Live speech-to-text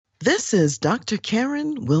This is Dr.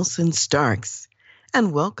 Karen Wilson Starks,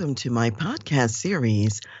 and welcome to my podcast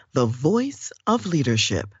series, The Voice of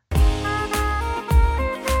Leadership.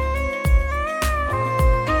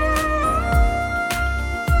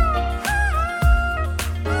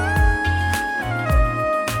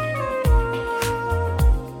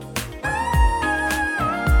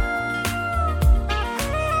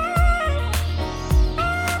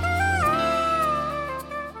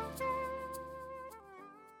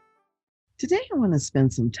 Today, I want to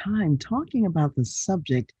spend some time talking about the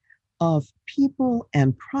subject of people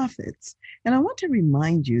and profits. And I want to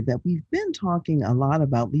remind you that we've been talking a lot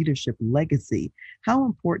about leadership legacy, how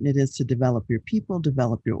important it is to develop your people,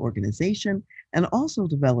 develop your organization, and also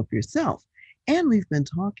develop yourself. And we've been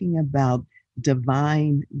talking about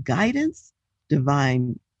divine guidance,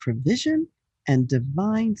 divine provision, and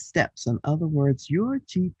divine steps. In other words, your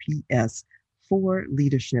GPS for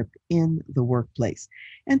leadership in the workplace.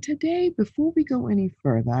 And today, before we go any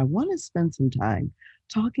further, I want to spend some time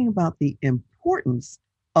talking about the importance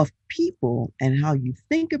of people and how you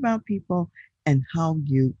think about people and how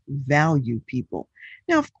you value people.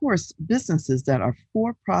 Now, of course, businesses that are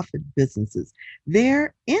for-profit businesses,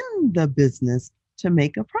 they're in the business to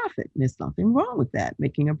make a profit. And there's nothing wrong with that.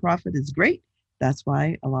 Making a profit is great. That's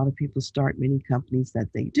why a lot of people start many companies that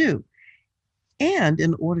they do. And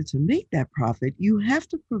in order to make that profit, you have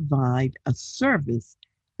to provide a service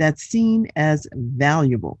that's seen as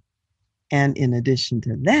valuable. And in addition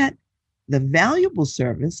to that, the valuable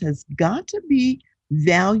service has got to be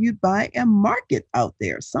valued by a market out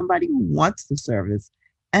there, somebody who wants the service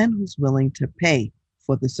and who's willing to pay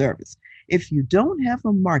for the service. If you don't have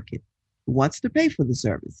a market who wants to pay for the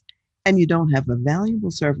service and you don't have a valuable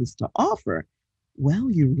service to offer, well,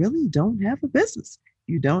 you really don't have a business.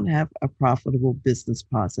 You don't have a profitable business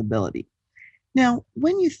possibility. Now,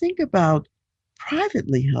 when you think about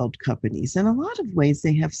privately held companies, in a lot of ways,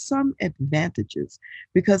 they have some advantages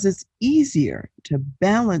because it's easier to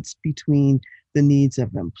balance between the needs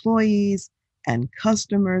of employees and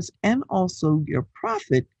customers and also your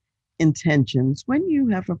profit intentions when you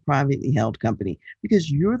have a privately held company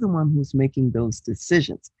because you're the one who's making those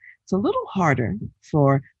decisions. It's a little harder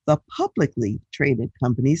for the publicly traded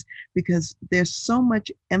companies because there's so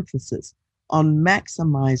much emphasis on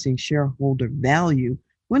maximizing shareholder value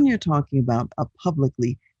when you're talking about a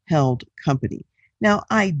publicly held company. Now,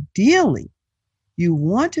 ideally, you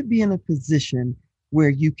want to be in a position where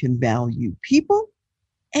you can value people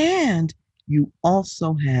and you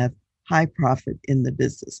also have high profit in the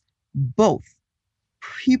business. Both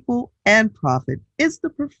people and profit is the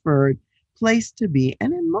preferred place to be.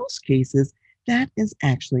 And in most cases, that is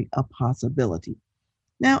actually a possibility.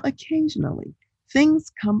 Now, occasionally,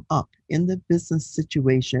 things come up in the business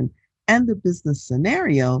situation and the business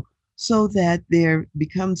scenario so that there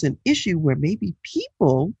becomes an issue where maybe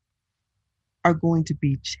people are going to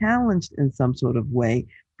be challenged in some sort of way,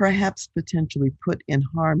 perhaps potentially put in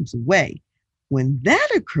harm's way. When that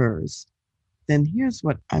occurs, then here's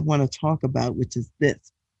what I want to talk about, which is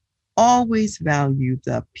this. Always value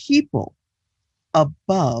the people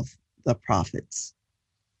above the profits.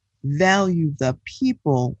 Value the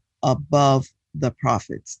people above the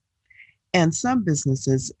profits. And some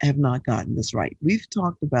businesses have not gotten this right. We've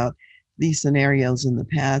talked about these scenarios in the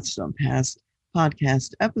past on past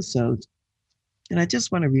podcast episodes. And I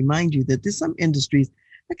just want to remind you that there's some industries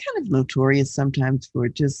that are kind of notorious sometimes for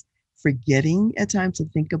just forgetting at times to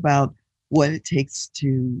think about what it takes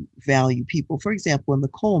to value people. For example, in the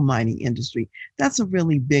coal mining industry, that's a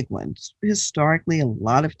really big one. Historically, a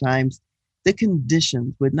lot of times, the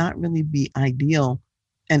conditions would not really be ideal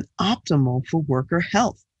and optimal for worker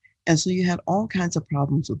health. And so you had all kinds of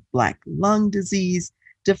problems with black lung disease,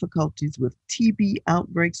 difficulties with TB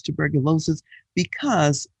outbreaks, tuberculosis,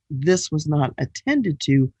 because this was not attended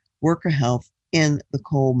to worker health in the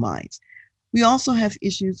coal mines. We also have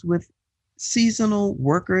issues with seasonal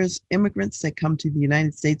workers, immigrants that come to the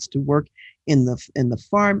United States to work in the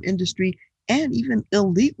farm industry, and even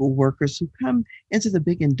illegal workers who come into the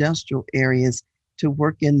big industrial areas to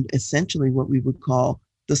work in essentially what we would call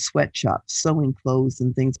the sweatshops, sewing clothes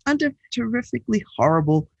and things under terrifically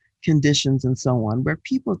horrible conditions and so on, where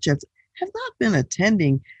people just have not been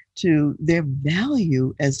attending to their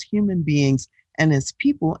value as human beings and as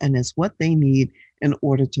people and as what they need in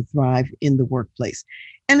order to thrive in the workplace.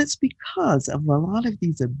 And it's because of a lot of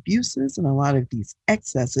these abuses and a lot of these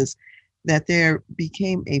excesses that there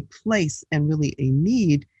became a place and really a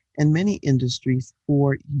need in many industries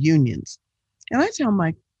for unions. And I tell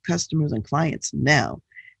my customers and clients now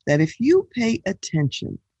that if you pay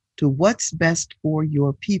attention to what's best for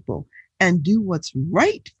your people and do what's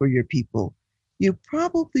right for your people, you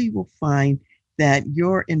probably will find that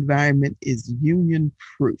your environment is union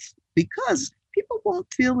proof because people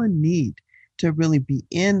won't feel a need to really be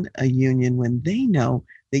in a union when they know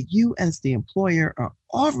that you, as the employer, are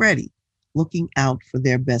already looking out for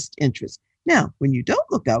their best interest. Now, when you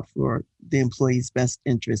don't look out for the employee's best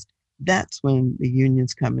interest, that's when the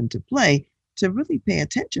unions come into play to really pay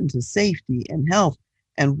attention to safety and health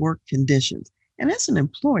and work conditions. And as an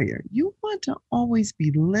employer, you want to always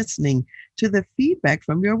be listening to the feedback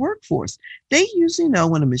from your workforce. They usually know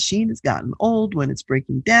when a machine has gotten old, when it's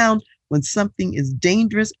breaking down, when something is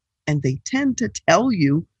dangerous, and they tend to tell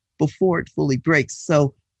you before it fully breaks.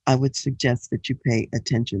 So I would suggest that you pay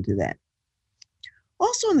attention to that.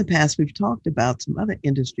 Also, in the past, we've talked about some other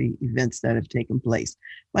industry events that have taken place.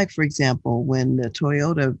 Like, for example, when the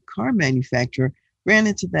Toyota car manufacturer ran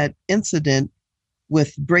into that incident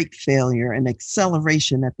with brake failure and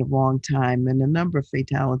acceleration at the wrong time, and a number of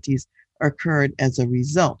fatalities occurred as a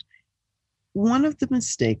result. One of the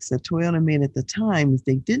mistakes that Toyota made at the time is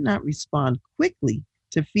they did not respond quickly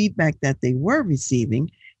to feedback that they were receiving.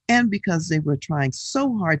 And because they were trying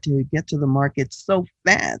so hard to get to the market so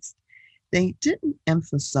fast, they didn't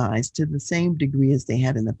emphasize to the same degree as they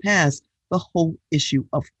had in the past the whole issue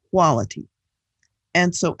of quality.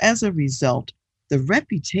 And so as a result, the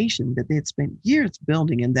reputation that they had spent years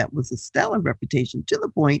building, and that was a stellar reputation to the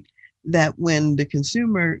point that when the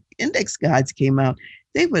consumer index guides came out,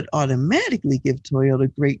 they would automatically give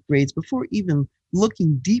Toyota great grades before even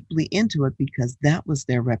looking deeply into it because that was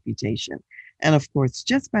their reputation. And of course,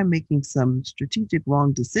 just by making some strategic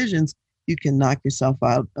wrong decisions, you can knock yourself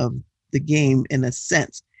out of the game in a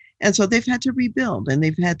sense. And so they've had to rebuild and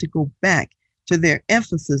they've had to go back to their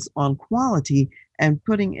emphasis on quality and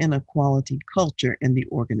putting in a quality culture in the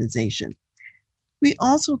organization. We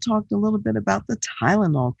also talked a little bit about the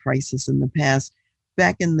Tylenol crisis in the past,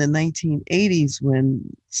 back in the 1980s, when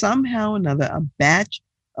somehow or another a batch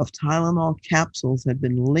of Tylenol capsules had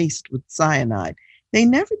been laced with cyanide. They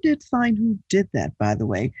never did find who did that, by the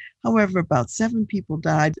way. However, about 7 people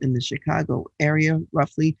died in the Chicago area,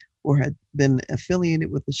 roughly, or had been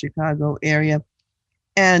affiliated with the Chicago area.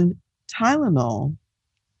 And Tylenol,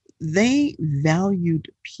 they valued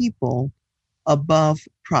people above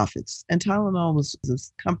profits. And Tylenol was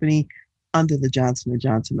this company under the Johnson &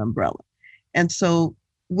 Johnson umbrella. And so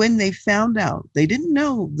when they found out, they didn't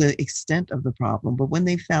know the extent of the problem, but when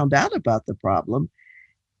they found out about the problem,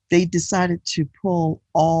 they decided to pull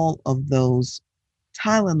all of those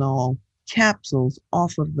Tylenol capsules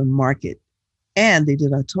off of the market. And they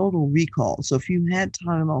did a total recall. So if you had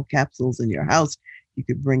Tylenol capsules in your house, you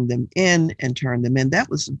could bring them in and turn them in. That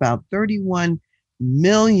was about 31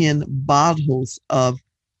 million bottles of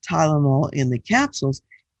Tylenol in the capsules.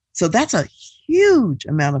 So that's a huge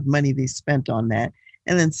amount of money they spent on that.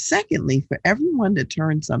 And then secondly, for everyone to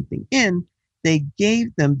turn something in, they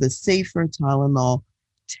gave them the safer Tylenol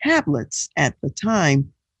tablets at the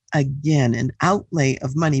time. Again, an outlay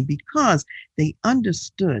of money because they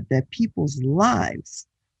understood that people's lives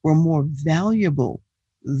were more valuable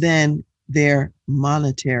than their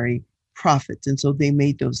monetary profits. And so they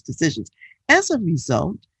made those decisions. As a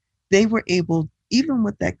result, they were able, even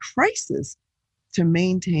with that crisis, to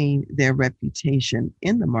maintain their reputation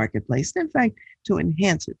in the marketplace. In fact, to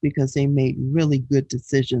enhance it because they made really good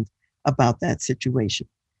decisions about that situation.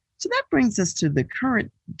 So that brings us to the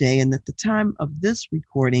current day. And at the time of this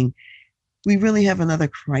recording, we really have another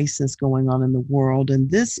crisis going on in the world.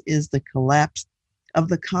 And this is the collapse of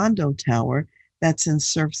the condo tower that's in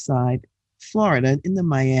Surfside, Florida, in the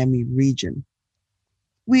Miami region.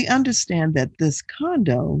 We understand that this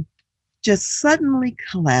condo just suddenly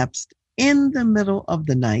collapsed in the middle of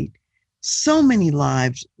the night. So many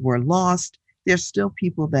lives were lost. There's still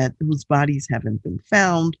people whose bodies haven't been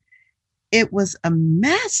found. It was a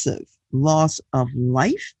massive loss of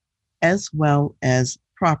life as well as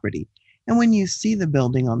property. And when you see the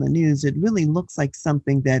building on the news, it really looks like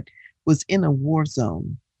something that was in a war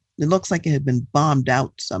zone. It looks like it had been bombed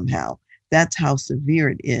out somehow. That's how severe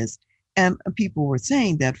it is. And people were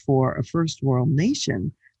saying that for a first world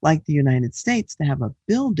nation like the United States to have a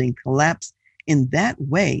building collapse in that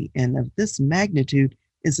way and of this magnitude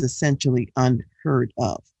is essentially unheard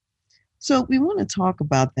of. So we want to talk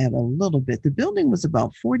about that a little bit. The building was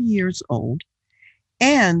about 40 years old,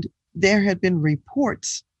 and there had been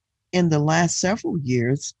reports in the last several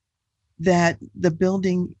years that the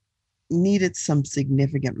building needed some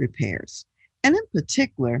significant repairs. And in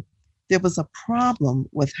particular, there was a problem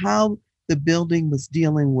with how the building was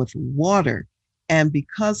dealing with water. And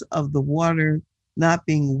because of the water not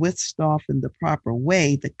being whisked off in the proper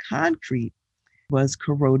way, the concrete was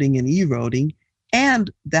corroding and eroding,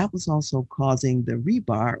 And that was also causing the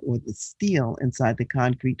rebar or the steel inside the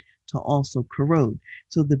concrete to also corrode.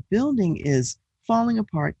 So the building is falling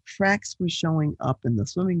apart. Cracks were showing up in the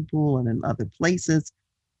swimming pool and in other places.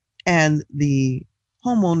 And the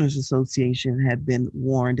homeowners association had been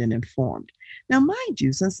warned and informed. Now, mind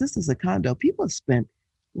you, since this is a condo, people have spent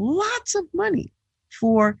lots of money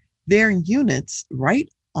for their units right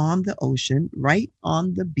on the ocean, right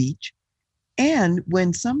on the beach. And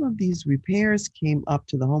when some of these repairs came up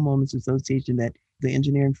to the homeowners association, that the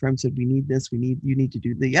engineering firm said, we need this, you need to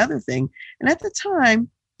do the other thing. And at the time,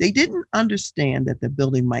 they didn't understand that the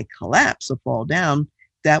building might collapse or fall down.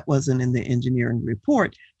 That wasn't in the engineering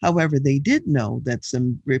report. However, they did know that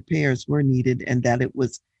some repairs were needed and that it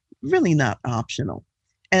was really not optional.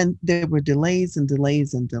 And there were delays and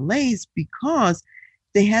delays and delays because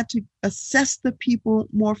they had to assess the people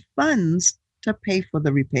more funds to pay for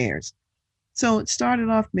the repairs. So it started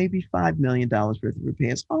off maybe $5 million worth of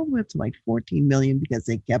repairs, all the way up to like 14 million because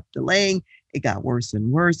they kept delaying. It got worse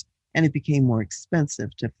and worse, and it became more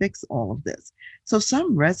expensive to fix all of this. So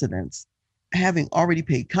some residents, having already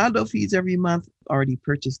paid condo fees every month, already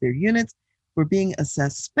purchased their units, were being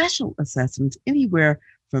assessed special assessments anywhere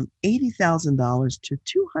from $80,000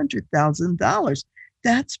 to $200,000.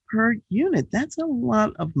 That's per unit. That's a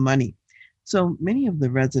lot of money. So many of the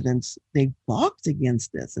residents, they balked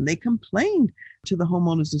against this and they complained to the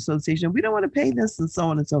homeowners association, we don't want to pay this and so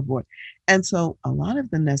on and so forth. And so a lot of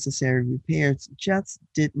the necessary repairs just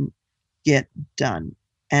didn't get done.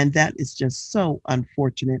 And that is just so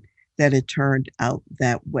unfortunate that it turned out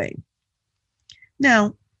that way.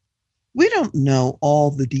 Now, we don't know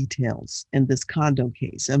all the details in this condo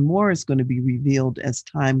case, and more is going to be revealed as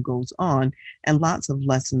time goes on, and lots of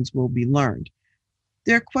lessons will be learned.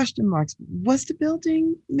 There are question marks. Was the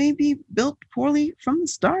building maybe built poorly from the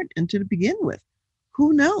start and to begin with?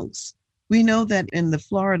 Who knows? We know that in the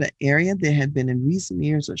Florida area, there had been in recent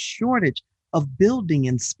years a shortage of building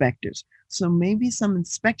inspectors. So maybe some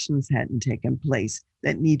inspections hadn't taken place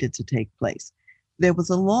that needed to take place. There was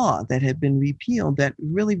a law that had been repealed that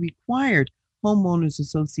really required homeowners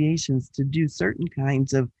associations to do certain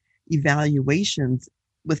kinds of evaluations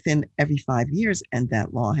within every 5 years, and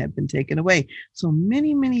that law had been taken away. So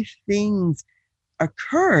many, many things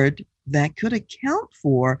occurred that could account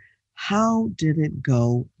for how did it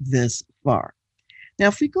go this far. Now,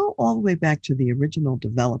 if we go all the way back to the original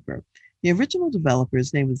developer,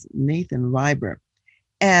 his name was Nathan Reiber.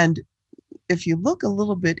 And if you look a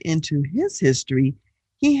little bit into his history,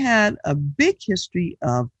 he had a big history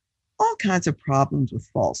of all kinds of problems with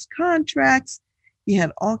false contracts. He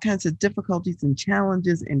had all kinds of difficulties and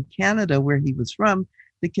challenges in Canada, where he was from.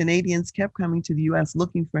 The Canadians kept coming to the US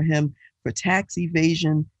looking for him for tax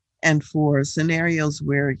evasion and for scenarios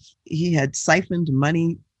where he had siphoned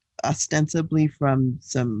money ostensibly from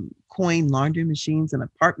some coin laundry machines and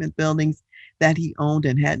apartment buildings that he owned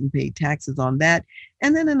and hadn't paid taxes on that.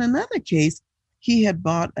 And then in another case, he had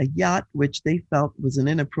bought a yacht, which they felt was an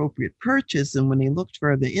inappropriate purchase. And when they looked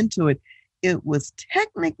further into it, it was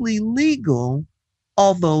technically legal,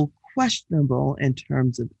 although questionable in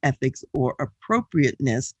terms of ethics or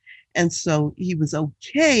appropriateness. And so he was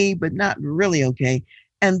okay, but not really okay.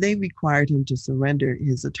 And they required him to surrender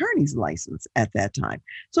his attorney's license at that time.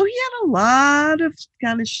 So he had a lot of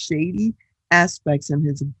kind of shady aspects in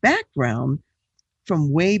his background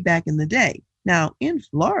from way back in the day. Now, in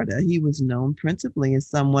Florida, he was known principally as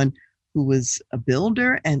someone who was a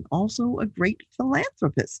builder and also a great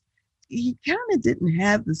philanthropist. He kind of didn't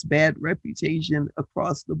have this bad reputation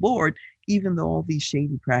across the board, even though all these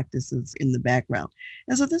shady practices in the background.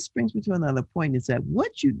 And so this brings me to another point, is that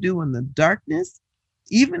what you do in the darkness,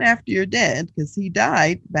 even after you're dead, because he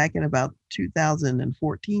died back in about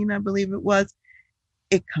 2014, I believe it was,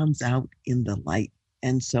 it comes out in the light.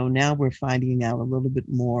 And so now we're finding out a little bit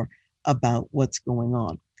more about what's going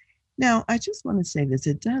on. Now, I just want to say this,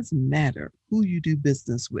 it does matter who you do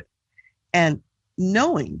business with. And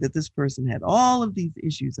knowing that this person had all of these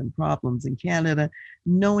issues and problems in Canada,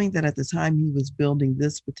 knowing that at the time he was building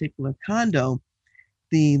this particular condo,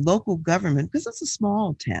 the local government, because it's a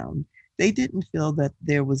small town, they didn't feel that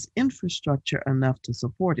there was infrastructure enough to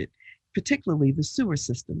support it, particularly the sewer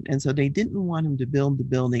system. And so they didn't want him to build the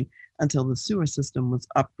building until the sewer system was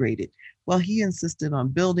upgraded. Well, he insisted on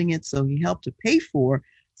building it, so he helped to pay for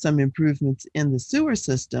some improvements in the sewer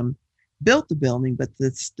system, built the building, but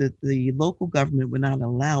the local government would not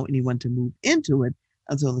allow anyone to move into it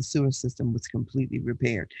until the sewer system was completely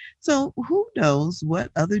repaired. So who knows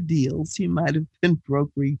what other deals he might have been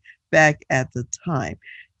brokering back at the time.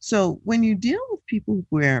 So when you deal with people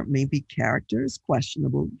where maybe character is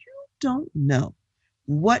questionable, you don't know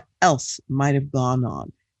What else might have gone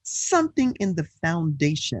on? Something in the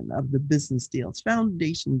foundation of the business deals,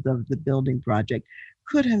 foundations of the building project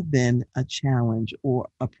could have been a challenge or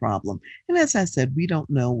a problem. And as I said, we don't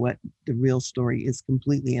know what the real story is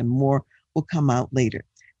completely, and more will come out later.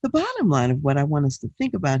 The bottom line of what I want us to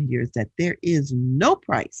think about here is that there is no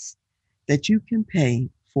price that you can pay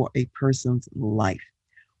for a person's life.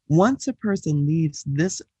 Once a person leaves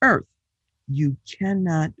this earth, you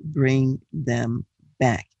cannot bring them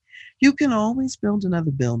back. You can always build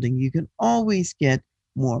another building. You can always get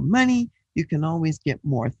more money. You can always get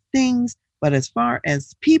more things. But as far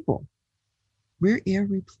as people, we're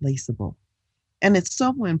irreplaceable. And it's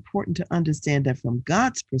so important to understand that from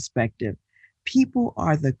God's perspective, people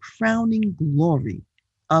are the crowning glory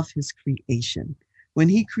of his creation. When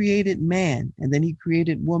he created man and then he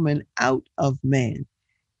created woman out of man,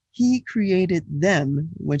 he created them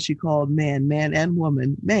when she called man, man and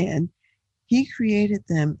woman, man. He created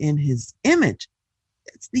them in his image.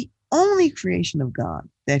 It's the only creation of God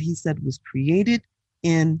that he said was created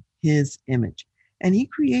in his image. And he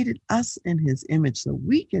created us in his image so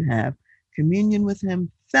we could have communion with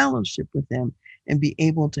him, fellowship with him, and be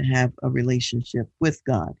able to have a relationship with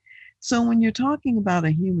God. So when you're talking about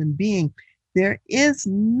a human being, there is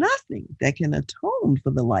nothing that can atone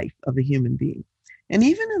for the life of a human being. And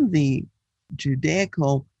even in the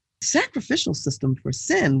Judaical sacrificial system for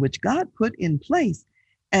sin, which God put in place,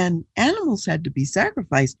 and animals had to be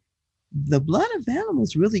sacrificed, the blood of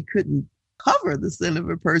animals really couldn't cover the sin of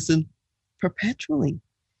a person perpetually.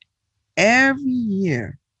 Every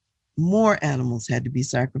year, more animals had to be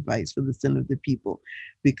sacrificed for the sin of the people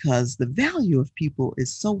because the value of people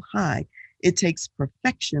is so high. It takes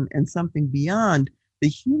perfection and something beyond the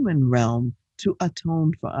human realm to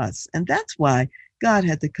atone for us. And that's why God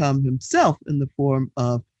had to come himself in the form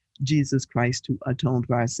of Jesus Christ to atone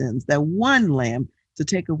for our sins. That one lamb to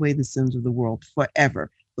take away the sins of the world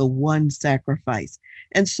forever, the one sacrifice.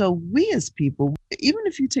 And so we as people, even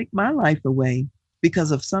if you take my life away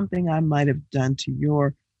because of something I might have done to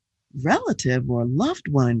your relative or loved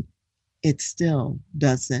one, it still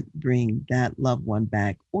doesn't bring that loved one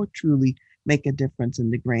back or truly make a difference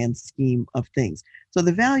in the grand scheme of things. So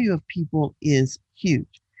the value of people is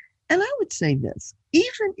huge. And I would say this,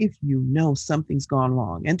 even if you know something's gone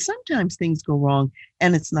wrong, and sometimes things go wrong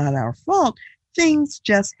and it's not our fault, things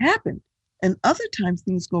just happen. And other times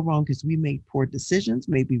things go wrong because we made poor decisions.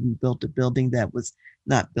 Maybe we built a building that was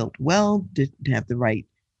not built well, didn't have the right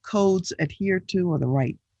codes adhered to or the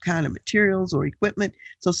right kind of materials or equipment.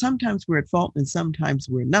 So sometimes we're at fault and sometimes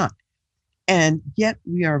we're not. And yet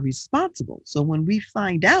we are responsible. So when we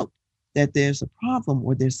find out that there's a problem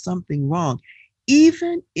or there's something wrong,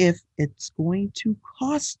 even if it's going to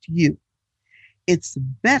cost you, it's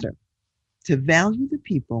better to value the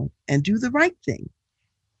people and do the right thing.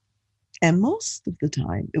 And most of the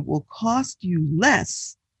time, it will cost you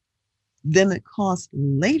less than it costs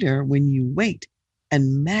later when you wait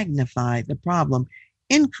and magnify the problem,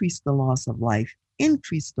 increase the loss of life,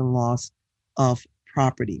 increase the loss of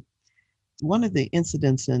property. One of the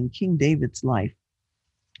incidents in King David's life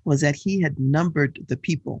was that he had numbered the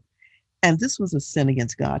people. And this was a sin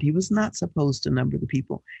against God. He was not supposed to number the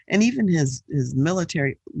people. And even his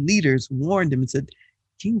military leaders warned him and said,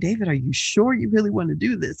 King David, are you sure you really want to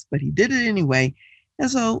do this? But he did it anyway.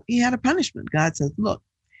 And so he had a punishment. God says, look,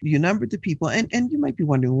 you numbered the people. And you might be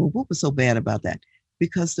wondering, well, what was so bad about that?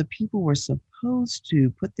 Because the people were supposed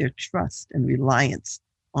to put their trust and reliance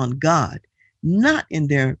on God, not in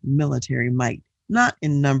their military might, not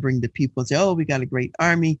in numbering the people and say, oh, we got a great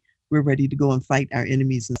army. We're ready to go and fight our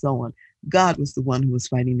enemies and so on. God was the one who was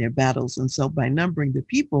fighting their battles. And so by numbering the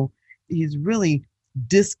people, he's really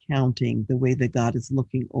discounting the way that God is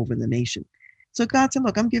looking over the nation. So God said,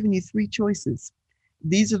 look, I'm giving you three choices.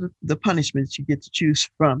 These are the punishments you get to choose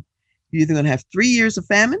from. You're either going to have 3 years of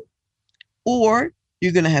famine, or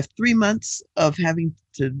you're going to have 3 months of having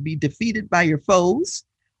to be defeated by your foes,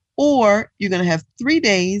 or you're going to have 3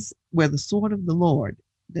 days where the sword of the Lord,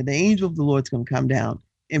 that the angel of the Lord is going to come down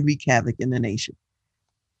and wreak havoc in the nation.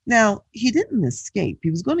 Now, he didn't escape. He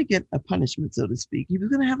was going to get a punishment, so to speak. He was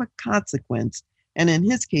going to have a consequence. And in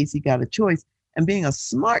his case, he got a choice. And being a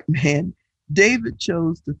smart man, David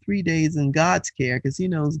chose the 3 days in God's care because he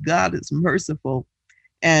knows God is merciful.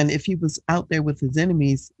 And if he was out there with his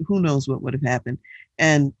enemies, who knows what would have happened.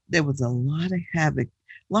 And there was a lot of havoc.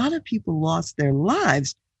 A lot of people lost their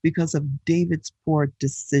lives because of David's poor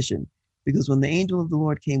decision. Because when the angel of the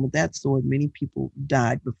Lord came with that sword, many people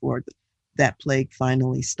died before that plague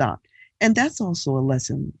finally stopped. And that's also a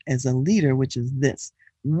lesson as a leader, which is this: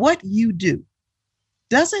 what you do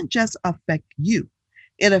doesn't just affect you.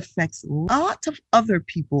 It affects lots of other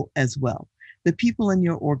people as well. The people in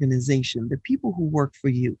your organization, the people who work for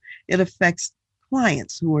you. It affects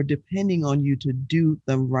clients who are depending on you to do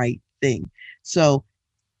the right thing. So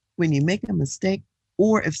when you make a mistake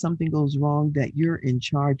or if something goes wrong that you're in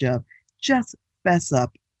charge of, just fess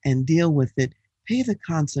up and deal with it. Pay the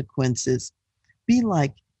consequences. Be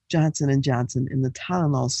like Johnson and Johnson in the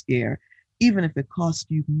Tylenol scare. Even if it costs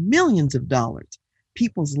you millions of dollars,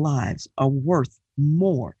 people's lives are worth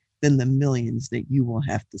more than the millions that you will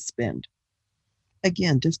have to spend.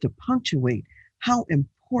 Again, just to punctuate how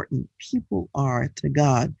important people are to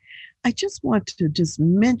God, I just want to just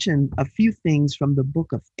mention a few things from the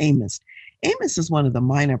book of Amos. Amos is one of the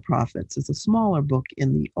minor prophets. It's a smaller book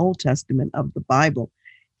in the Old Testament of the Bible.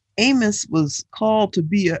 Amos was called to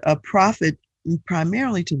be a prophet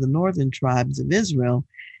primarily to the northern tribes of Israel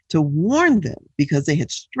to warn them because they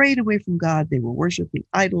had strayed away from God. They were worshiping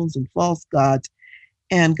idols and false gods.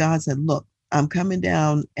 And God said, look, I'm coming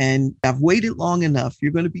down and I've waited long enough.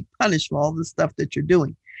 You're going to be punished for all the stuff that you're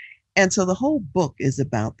doing. And so the whole book is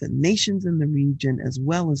about the nations in the region as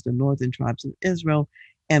well as the northern tribes of Israel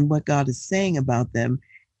and what God is saying about them.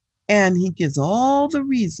 And he gives all the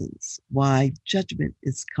reasons why judgment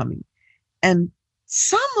is coming. And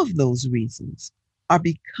some of those reasons are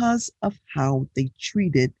because of how they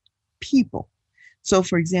treated people. So,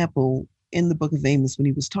 for example, in the book of Amos, when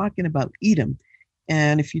he was talking about Edom,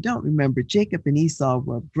 and if you don't remember, Jacob and Esau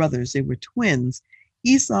were brothers, they were twins.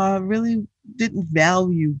 Esau really didn't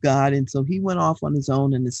value God, and so he went off on his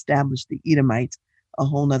own and established the Edomites, a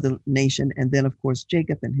whole nother nation. And then, of course,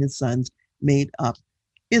 Jacob and his sons made up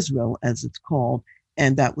Israel, as it's called,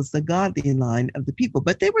 and that was the godly line of the people.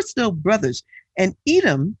 But they were still brothers. And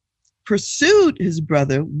Edom pursued his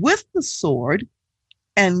brother with the sword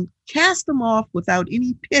and cast him off without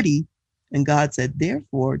any pity. And God said,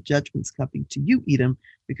 therefore, judgment's coming to you, Edom,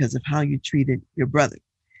 because of how you treated your brother.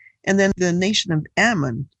 And then the nation of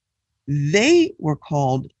Ammon, they were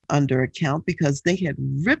called under account because they had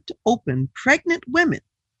ripped open pregnant women,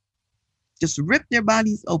 just ripped their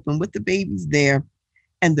bodies open with the babies there.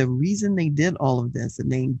 And the reason they did all of this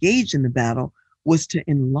and they engaged in the battle was to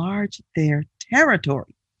enlarge their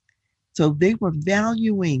territory. So they were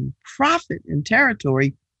valuing profit and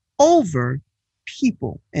territory over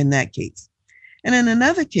people in that case. And in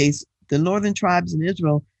another case, the northern tribes in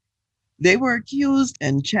Israel, they were accused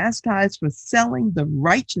and chastised for selling the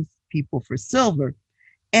righteous people for silver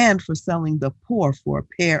and for selling the poor for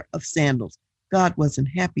a pair of sandals. God wasn't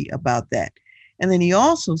happy about that. And then he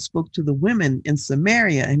also spoke to the women in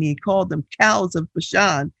Samaria and he called them cows of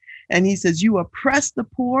Bashan. And he says, you oppress the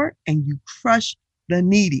poor and you crush the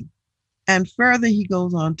needy. And further, he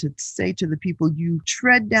goes on to say to the people, you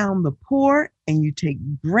tread down the poor and you take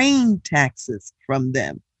grain taxes from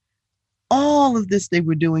them. All of this they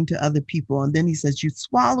were doing to other people. And then he says, you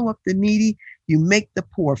swallow up the needy, you make the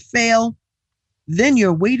poor fail. Then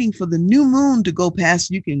you're waiting for the new moon to go past.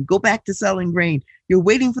 You can go back to selling grain. You're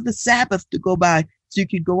waiting for the Sabbath to go by so you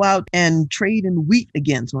could go out and trade in wheat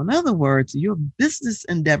again. So in other words, your business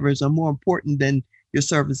endeavors are more important than your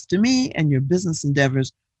service to me, and your business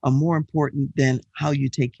endeavors are more important than how you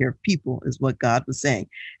take care of people, is what God was saying.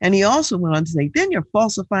 And he also went on to say, then you're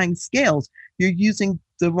falsifying scales. You're using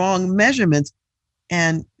the wrong measurements.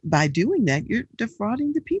 And by doing that, you're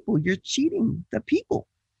defrauding the people. You're cheating the people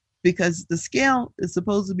because the scale is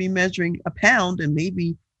supposed to be measuring a pound and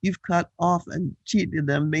maybe you've cut off and cheated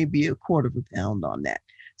them maybe a quarter of a pound on that.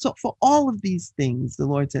 So for all of these things, the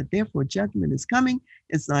Lord said, therefore judgment is coming.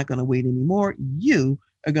 It's not going to wait anymore. You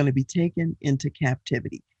are going to be taken into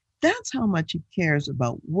captivity. That's how much he cares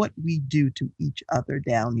about what we do to each other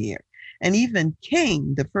down here. And even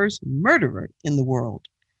Cain, the first murderer in the world,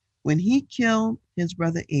 when he killed his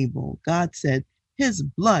brother Abel, God said, his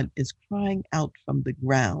blood is crying out from the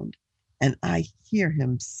ground, and I hear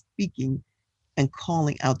him speaking and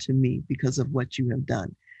calling out to me because of what you have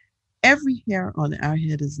done. Every hair on our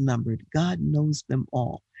head is numbered. God knows them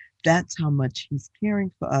all. That's how much he's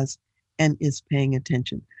caring for us and is paying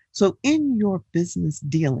attention. So in your business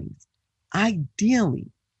dealings, ideally,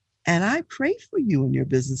 and I pray for you in your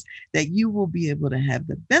business, that you will be able to have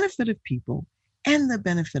the benefit of people and the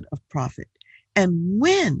benefit of profit. And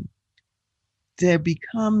when there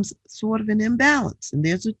becomes sort of an imbalance and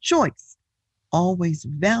there's a choice, always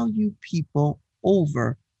value people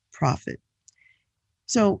over profit.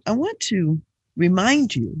 So I want to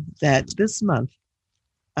remind you that this month,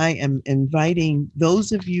 I am inviting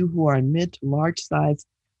those of you who are in mid to large size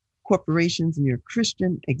corporations and you're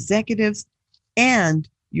Christian executives and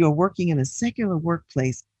you're working in a secular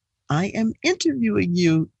workplace. I am interviewing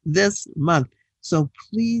you this month So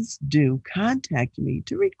please do contact me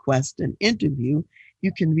to request an interview.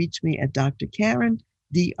 You can reach me at Dr. Karen,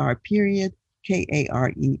 Karen,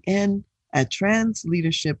 at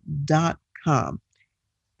transleadership.com.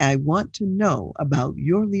 I want to know about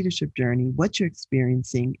your leadership journey, what you're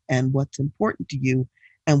experiencing, and what's important to you,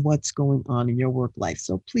 and what's going on in your work life.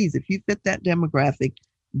 So please, if you fit that demographic,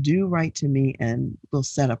 do write to me and we'll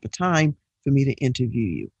set up a time for me to interview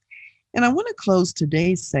you. And I want to close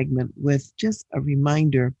today's segment with just a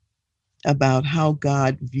reminder about how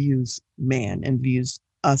God views man and views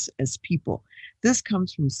us as people. This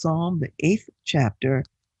comes from Psalm, the 8th chapter,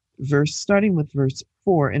 starting with verse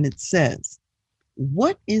 4, and it says,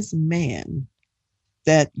 "What is man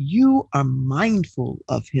that you are mindful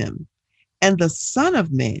of him, and the Son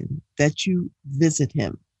of Man that you visit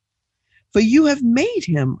him? For you have made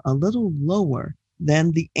him a little lower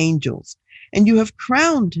than the angels, and you have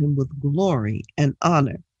crowned him with glory and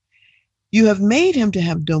honor. You have made him to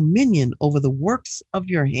have dominion over the works of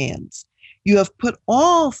your hands. You have put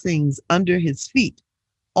all things under his feet,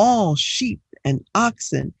 all sheep and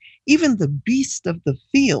oxen, even the beasts of the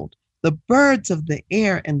field, the birds of the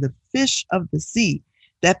air, and the fish of the sea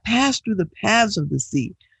that pass through the paths of the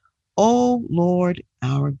sea. O Lord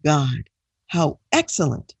our God, how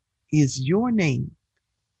excellent is your name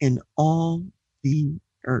in all the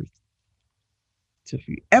earth." So if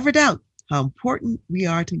you ever doubt how important we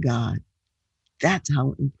are to God, that's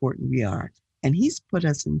how important we are. And he's put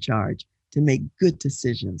us in charge to make good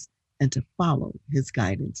decisions and to follow his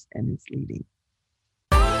guidance and his leading.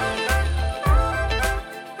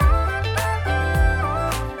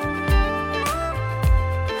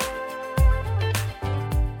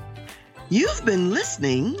 You've been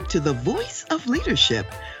listening to The Voice of Leadership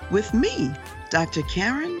with me, Dr.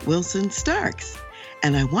 Karen Wilson Starks.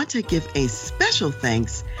 And I want to give a special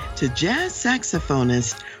thanks to jazz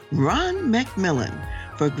saxophonist Ron McMillan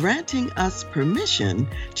for granting us permission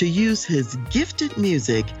to use his gifted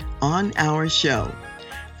music on our show.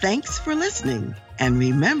 Thanks for listening, and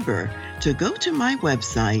remember to go to my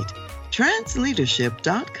website,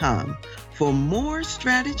 transleadership.com, for more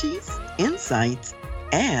strategies, insights,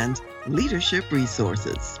 and leadership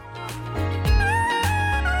resources.